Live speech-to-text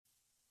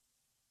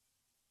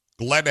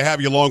Glad to have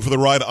you along for the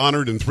ride.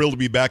 Honored and thrilled to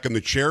be back in the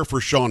chair for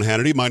Sean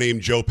Hannity. My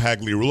name's Joe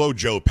Pagliarulo,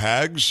 Joe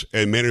Pags,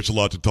 and man, it's a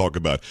lot to talk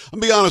about.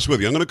 I'm going to be honest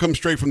with you. I'm going to come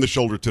straight from the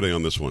shoulder today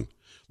on this one.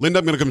 Linda,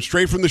 I'm going to come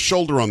straight from the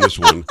shoulder on this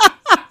one.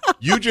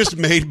 You just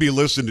made me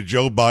listen to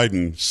Joe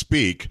Biden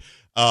speak,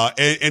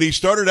 and he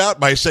started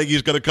out by saying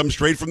he's going to come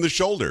straight from the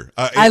shoulder.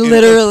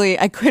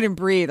 I couldn't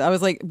breathe. I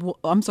was like,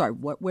 I'm sorry,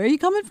 where are you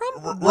coming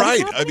from?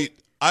 Right. I mean,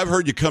 I've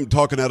heard you come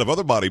talking out of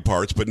other body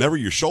parts, but never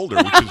your shoulder,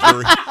 which is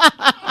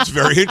it's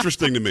very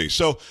interesting to me.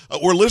 So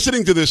we're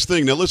listening to this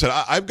thing. Now, listen,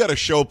 I've got a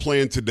show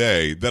planned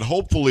today that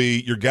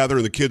hopefully you're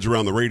gathering the kids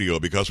around the radio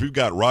because we've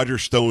got Roger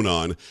Stone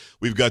on,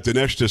 we've got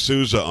Dinesh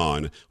D'Souza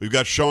on, we've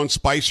got Sean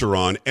Spicer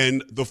on,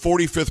 and the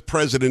 45th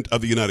president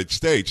of the United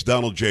States,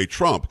 Donald J.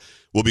 Trump,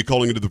 will be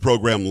calling into the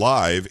program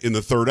live in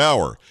the third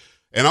hour.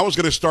 And I was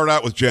going to start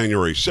out with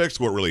January 6th,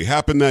 what really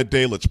happened that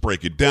day. Let's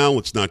break it down.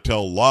 Let's not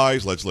tell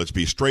lies. Let's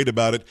be straight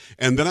about it.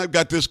 And then I've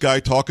got this guy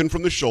talking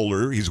from the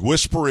shoulder. He's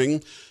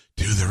whispering,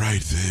 do the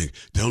right thing.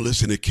 Don't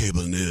listen to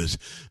cable news.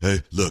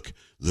 Look,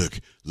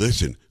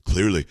 listen,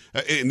 clearly.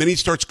 And then he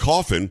starts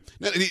coughing.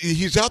 Now,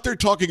 he's out there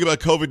talking about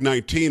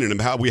COVID-19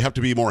 and how we have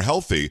to be more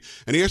healthy.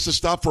 And he has to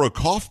stop for a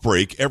cough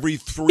break every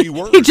 3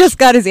 words. He just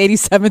got his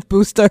 87th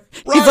booster.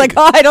 Right. He's like,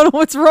 I don't know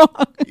what's wrong.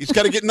 He's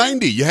got to get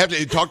 90. You have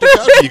to talk to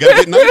Fauci. You got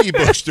to get 90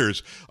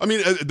 boosters. I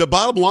mean, the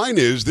bottom line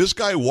is this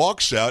guy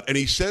walks out and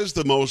he says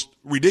the most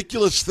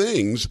ridiculous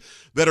things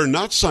that are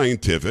not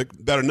scientific,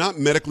 that are not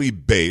medically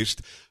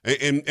based.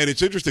 And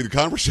it's interesting, the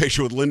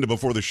conversation with Linda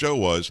before the show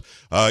was,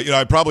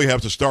 I probably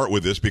have to start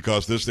with this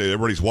because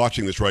everybody's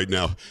watching this right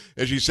now.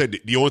 As she said, do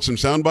you want some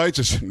sound bites?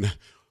 I said,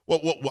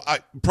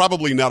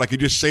 probably not. I could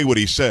just say what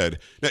he said.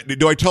 Now,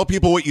 do I tell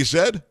people what you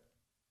said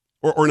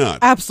or not?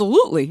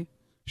 Absolutely.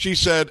 She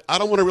said, I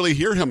don't want to really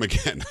hear him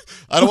again.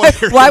 I don't want to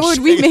hear Why him would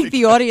we make again.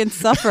 the audience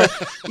suffer?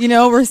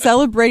 We're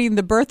celebrating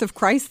the birth of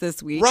Christ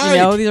this week.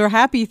 Right. These are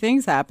happy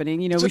things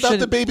happening. It's about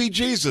the baby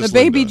Jesus. The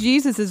baby Linda.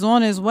 Jesus is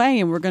on his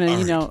way, and we're going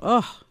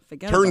to,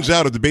 forget Turns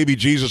about out if the baby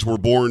Jesus were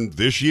born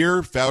this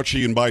year,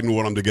 Fauci and Biden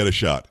want him to get a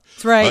shot.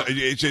 That's right.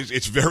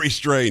 It's very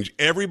strange.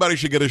 Everybody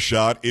should get a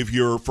shot. If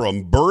you're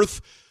from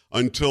birth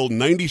until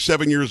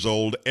 97 years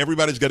old,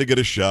 everybody's got to get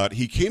a shot.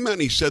 He came out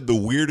and he said the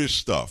weirdest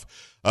stuff.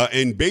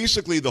 And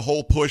basically the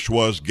whole push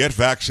was get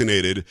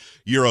vaccinated.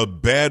 You're a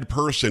bad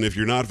person if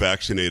you're not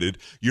vaccinated.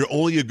 You're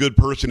only a good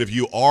person if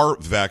you are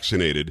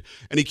vaccinated.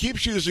 And he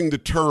keeps using the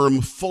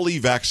term fully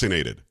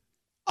vaccinated.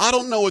 I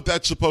don't know what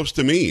that's supposed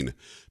to mean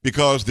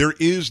because there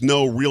is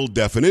no real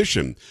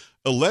definition.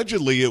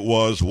 Allegedly, it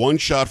was 1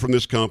 shot from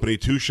this company,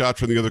 2 shots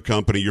from the other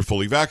company, you're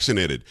fully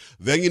vaccinated.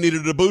 Then you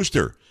needed a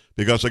booster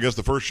because I guess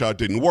the first shot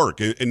didn't work.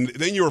 And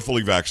then you were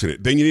fully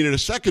vaccinated. Then you needed a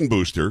second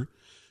booster.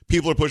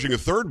 People are pushing a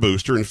third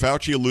booster, and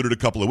Fauci alluded a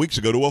couple of weeks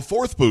ago to a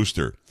 4th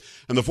booster.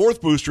 And the 4th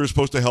booster is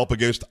supposed to help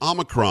against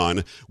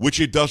Omicron,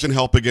 which it doesn't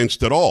help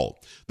against at all.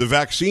 The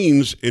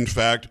vaccines, in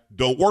fact,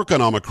 don't work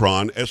on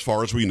Omicron as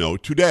far as we know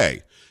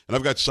today. And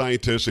I've got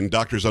scientists and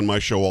doctors on my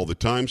show all the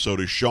time, so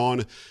does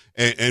Sean,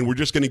 and we're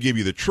just going to give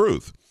you the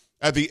truth.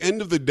 At the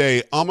end of the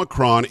day,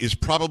 Omicron is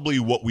probably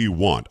what we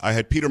want. I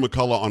had Peter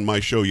McCullough on my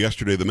show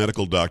yesterday, the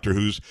medical doctor,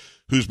 who's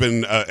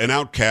been an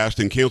outcast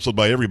and canceled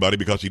by everybody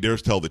because he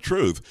dares tell the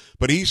truth.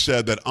 But he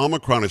said that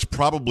Omicron is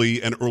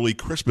probably an early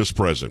Christmas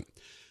present.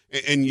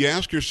 And you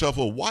ask yourself,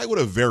 well, why would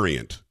a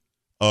variant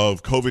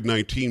of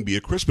COVID-19 be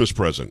a Christmas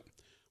present?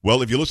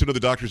 Well, if you listen to the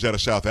doctors out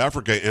of South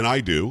Africa, and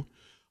I do,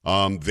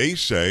 they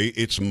say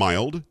it's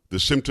mild. The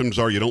symptoms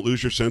are you don't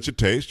lose your sense of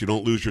taste, you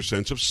don't lose your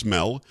sense of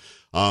smell,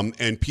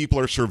 and people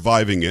are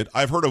surviving it.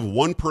 I've heard of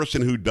one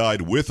person who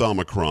died with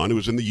Omicron. It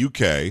was in the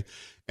UK,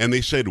 and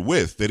they said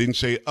with. They didn't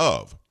say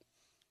of.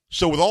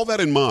 So with all that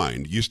in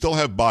mind, you still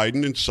have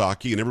Biden and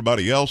Psaki and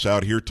everybody else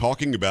out here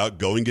talking about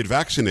go and get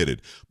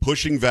vaccinated,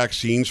 pushing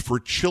vaccines for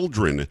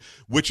children,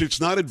 which it's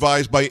not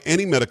advised by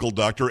any medical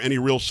doctor, any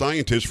real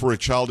scientist for a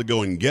child to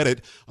go and get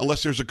it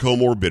unless there's a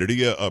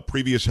comorbidity, a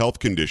previous health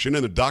condition,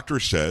 and the doctor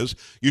says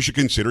you should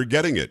consider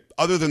getting it.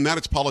 Other than that,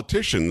 it's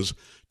politicians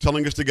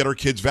telling us to get our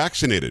kids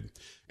vaccinated.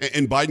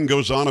 And Biden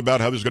goes on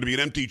about how there's going to be an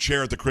empty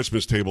chair at the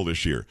Christmas table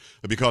this year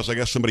because I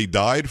guess somebody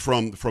died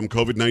from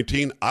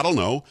COVID-19. I don't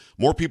know.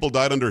 More people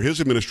died under his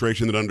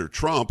administration than under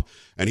Trump,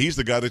 and he's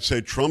the guy that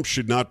said Trump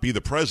should not be the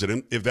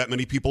president if that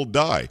many people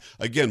die.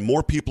 Again,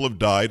 more people have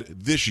died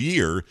this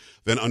year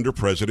than under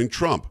President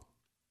Trump.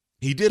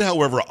 He did,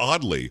 however,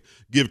 oddly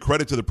give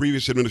credit to the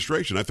previous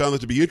administration. I found that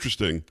to be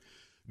interesting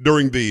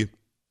during the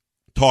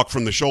talk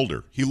from the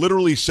shoulder. He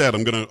literally said,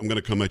 I'm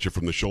gonna come at you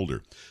from the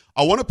shoulder.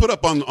 I want to put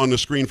up on the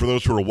screen for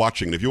those who are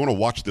watching, and if you want to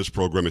watch this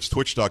program, it's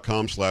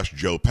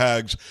twitch.com/Joe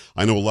Pags.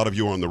 I know a lot of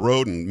you are on the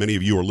road, and many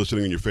of you are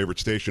listening on your favorite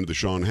station to the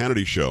Sean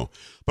Hannity Show.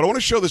 But I want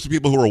to show this to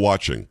people who are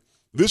watching.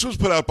 This was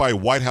put out by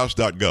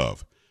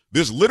whitehouse.gov.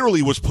 This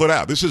literally was put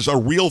out. This is a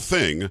real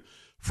thing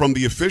from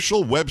the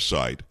official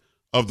website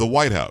of the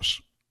White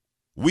House.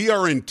 We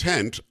are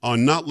intent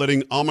on not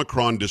letting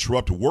Omicron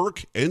disrupt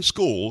work and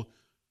school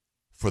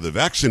for the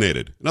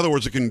vaccinated. In other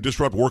words, it can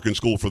disrupt work and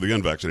school for the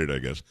unvaccinated, I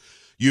guess.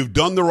 You've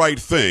done the right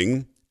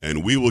thing,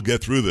 and we will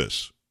get through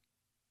this.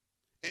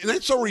 And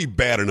that's already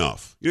bad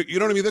enough. You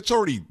know what I mean? That's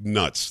already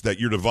nuts that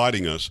you're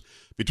dividing us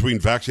between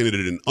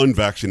vaccinated and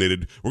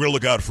unvaccinated. We're going to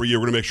look out for you.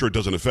 We're going to make sure it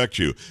doesn't affect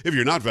you. If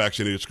you're not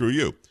vaccinated, screw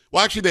you.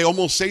 Well, actually, they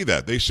almost say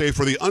that. They say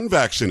for the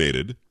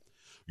unvaccinated,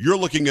 you're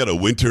looking at a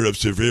winter of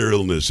severe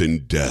illness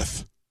and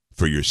death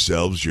for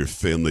yourselves, your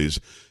families,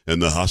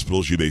 and the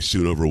hospitals you may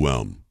soon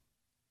overwhelm.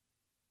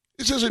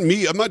 This isn't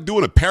me. I'm not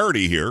doing a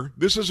parody here.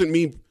 This isn't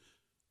me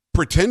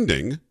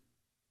pretending.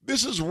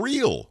 This is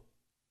real.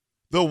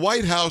 The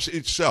White House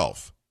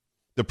itself,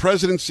 the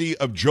presidency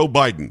of Joe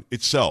Biden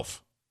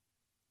itself,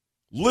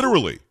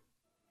 literally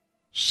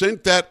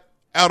sent that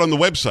out on the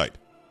website.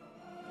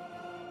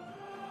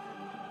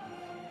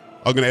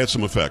 I'm going to add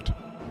some effect.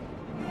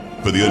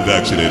 For the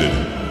unvaccinated,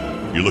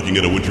 you're looking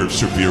at a winter of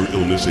severe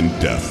illness and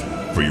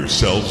death for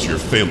yourselves, your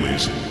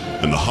families,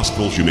 and the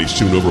hospitals you may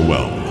soon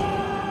overwhelm.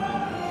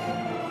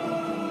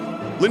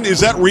 Linda, is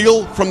that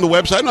real from the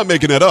website? I'm not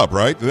making that up,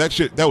 right?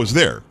 That was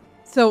there.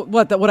 So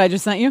what I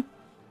just sent you?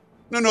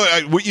 No,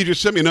 what you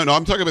just sent me. No,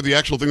 I'm talking about the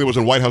actual thing that was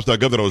on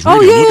whitehouse.gov that I was Oh,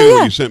 reading. yeah, I'm looking yeah, at yeah.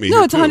 what you sent me. No,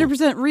 here, it's too.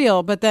 100%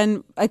 real. But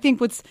then I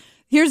think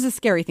here's the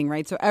scary thing,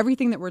 right? So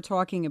everything that we're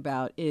talking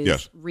about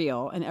is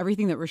real, and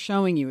everything that we're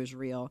showing you is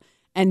real.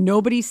 And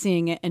nobody's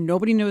seeing it, and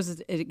nobody knows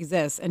it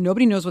exists, and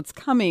nobody knows what's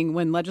coming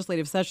when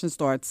legislative session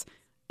starts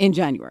in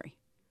January.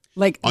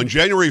 Like on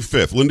January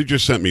 5th, Linda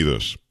just sent me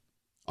this.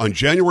 On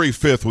January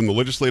 5th, when the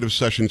legislative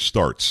session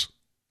starts,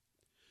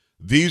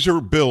 these are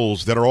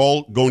bills that are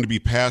all going to be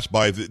passed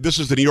by, this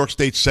is the New York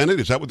State Senate.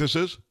 Is that what this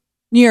is?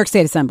 New York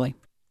State Assembly.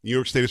 New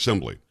York State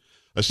Assembly.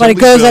 But it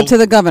goes up to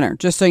the governor,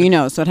 just so you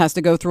know. So it has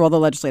to go through all the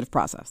legislative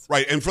process.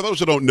 Right. And for those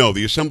who don't know,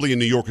 the Assembly in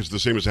New York is the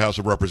same as the House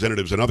of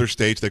Representatives in other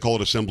states. They call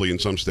it Assembly in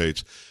some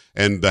states,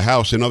 and the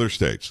House in other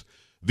states.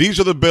 These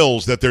are the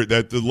bills that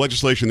the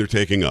legislation they're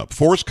taking up.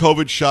 Forced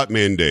COVID shot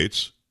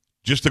mandates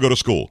just to go to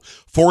school.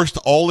 Forced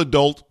all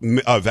adult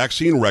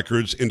vaccine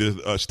records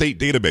into a state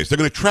database. They're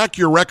going to track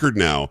your record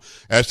now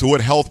as to what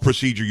health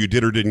procedure you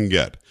did or didn't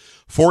get.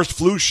 Forced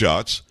flu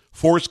shots.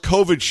 Forced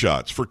COVID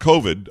shots for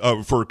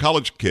for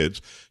college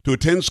kids to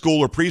attend school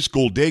or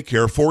preschool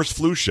daycare. Forced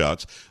flu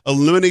shots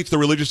eliminates the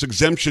religious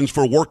exemptions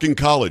for working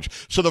college.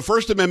 So the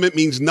First Amendment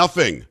means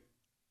nothing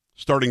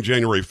starting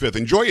January 5th.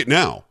 Enjoy it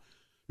now,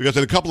 because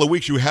in a couple of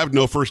weeks you have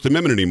no First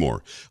Amendment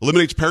anymore.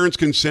 Eliminates parents'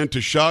 consent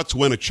to shots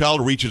when a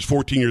child reaches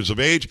 14 years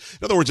of age.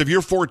 In other words, if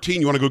you're 14,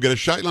 you want to go get a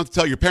shot, you don't have to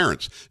tell your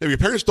parents. If your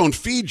parents don't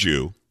feed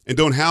you and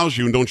don't house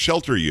you and don't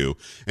shelter you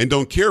and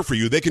don't care for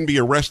you, they can be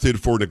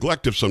arrested for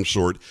neglect of some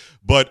sort.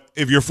 But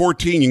if you're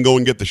 14, you can go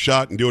and get the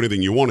shot and do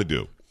anything you want to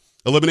do.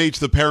 Eliminates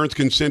the parents'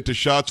 consent to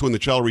shots when the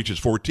child reaches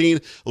 14.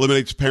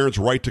 Eliminates parents'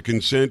 right to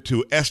consent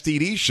to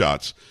STD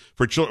shots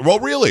for children. Well,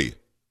 really?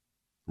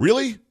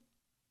 Really?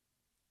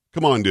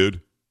 Come on,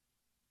 dude.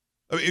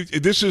 I mean,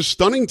 this is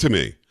stunning to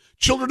me.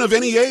 Children of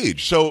any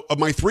age. So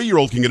my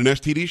 3-year-old can get an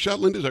STD shot,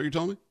 Linda? Is that what you're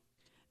telling me?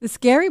 The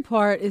scary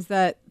part is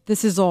that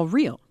this is all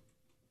real.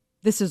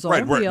 This is all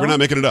real. We're not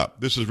making it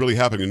up. This is really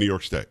happening in New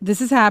York State.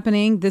 This is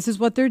happening. This is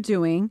what they're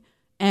doing.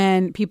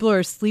 And people are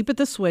asleep at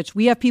the switch.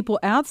 We have people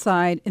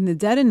outside in the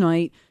dead of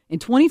night in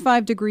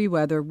 25-degree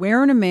weather,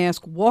 wearing a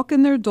mask,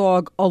 walking their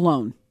dog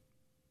alone.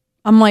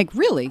 I'm like,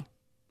 really?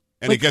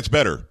 And it gets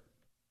better.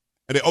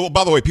 And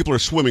by the way, people are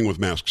swimming with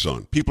masks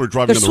on. People are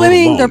driving They're down the road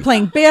swimming. alone. They're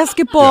playing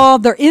basketball. Yeah.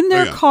 They're in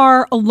their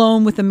car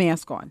alone with a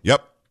mask on.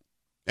 Yep.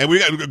 And we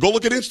got go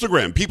look at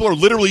Instagram. People are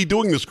literally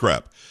doing this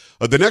crap.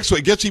 The next one,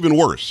 it gets even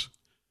worse.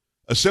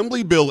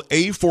 Assembly Bill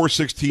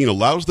A416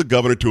 allows the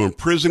governor to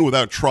imprison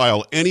without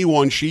trial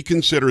anyone she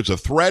considers a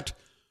threat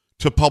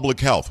to public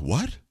health.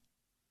 What?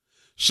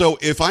 So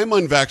if I'm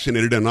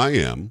unvaccinated, and I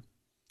am,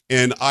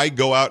 and I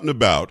go out and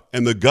about,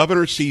 and the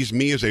governor sees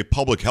me as a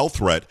public health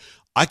threat,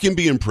 I can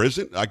be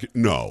imprisoned?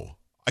 No.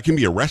 I can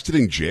be arrested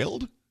and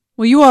jailed?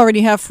 Well, you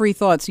already have free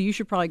thought, so you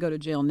should probably go to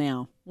jail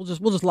now. We'll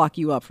just lock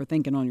you up for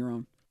thinking on your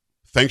own.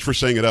 Thanks for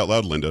saying it out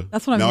loud, Linda.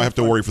 That's what I'm Now I have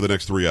to worry for the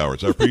next 3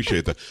 hours. I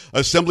appreciate that.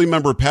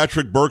 Assemblymember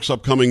Patrick Burke's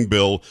upcoming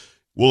bill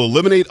will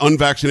eliminate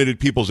unvaccinated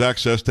people's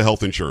access to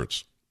health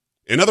insurance.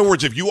 In other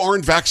words, if you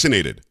aren't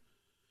vaccinated,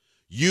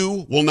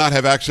 you will not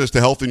have access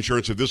to health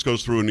insurance if this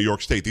goes through in New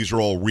York State. These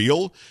are all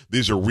real.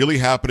 These are really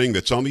happening.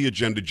 That's on the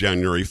agenda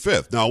January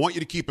 5th. Now, I want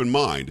you to keep in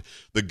mind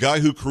the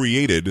guy who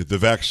created the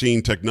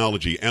vaccine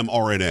technology,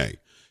 mRNA.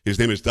 His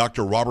name is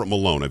Dr. Robert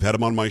Malone. I've had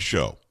him on my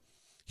show.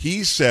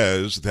 He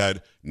says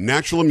that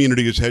natural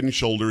immunity is head and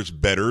shoulders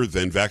better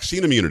than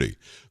vaccine immunity.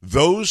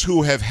 Those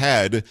who have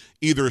had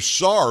either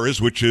SARS,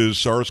 which is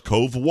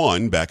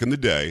SARS-CoV-1 back in the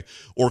day,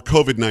 or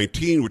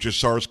COVID-19, which is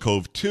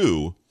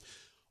SARS-CoV-2,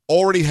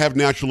 already have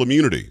natural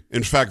immunity.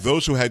 In fact,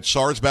 those who had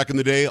SARS back in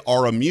the day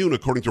are immune,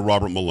 according to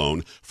Robert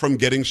Malone, from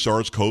getting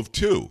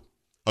SARS-CoV-2.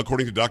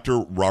 According to Dr.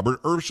 Robert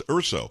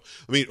Urso.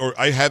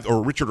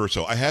 Or Richard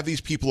Urso. I have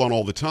these people on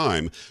all the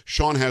time.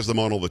 Sean has them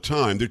on all the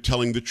time. They're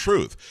telling the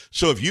truth.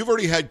 So if you've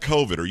already had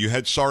COVID or you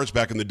had SARS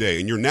back in the day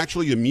and you're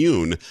naturally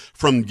immune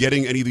from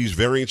getting any of these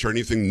variants or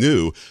anything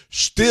new,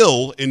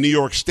 still in New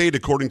York State,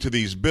 according to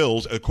these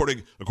bills,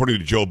 according to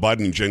Joe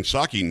Biden and Jen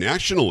Psaki,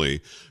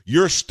 nationally,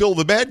 you're still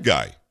the bad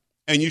guy.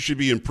 and you should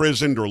be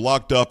imprisoned or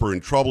locked up or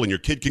in trouble, and your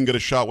kid can get a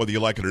shot whether you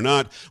like it or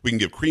not. We can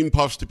give cream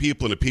puffs to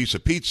people and a piece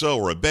of pizza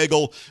or a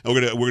bagel, and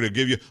we're gonna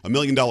give you $1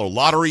 million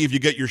lottery if you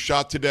get your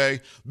shot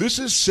today. This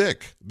is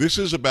sick. This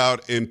is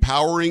about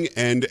empowering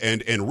and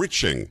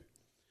enriching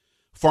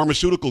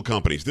pharmaceutical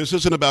companies. This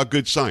isn't about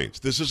good science.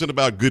 This isn't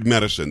about good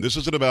medicine. This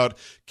isn't about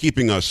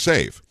keeping us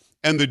safe.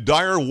 And the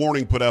dire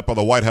warning put out by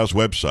the White House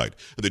website,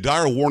 the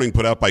dire warning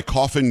put out by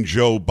Coffin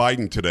Joe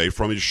Biden today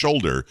from his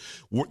shoulder,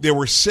 they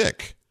were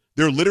sick.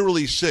 They're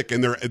literally sick,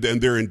 and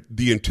they're in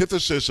the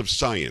antithesis of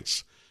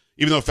science.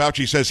 Even though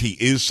Fauci says he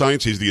is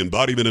science, he's the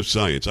embodiment of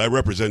science. I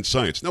represent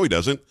science. No, he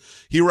doesn't.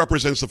 He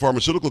represents the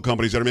pharmaceutical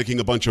companies that are making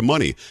a bunch of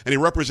money, and he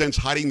represents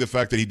hiding the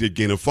fact that he did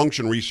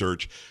gain-of-function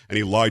research, and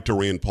he lied to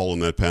Rand Paul in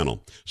that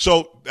panel.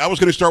 So I was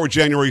going to start with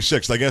January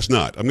 6th. I guess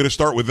not. I'm going to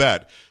start with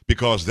that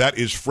because that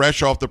is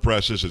fresh off the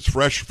presses. It's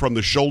fresh from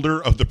the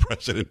shoulder of the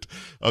president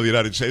of the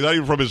United States, not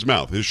even from his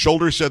mouth. His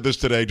shoulder said this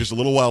today just a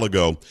little while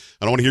ago.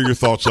 I want to hear your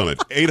thoughts on it.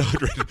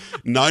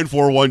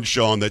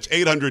 800-941-SEAN. That's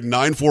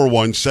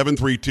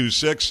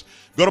 800-941-7326.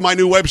 Go to my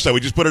new website. We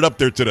just put it up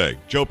there today,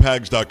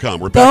 joepags.com.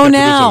 We're back Go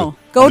now.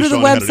 Go to the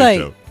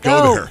website.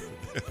 Go there.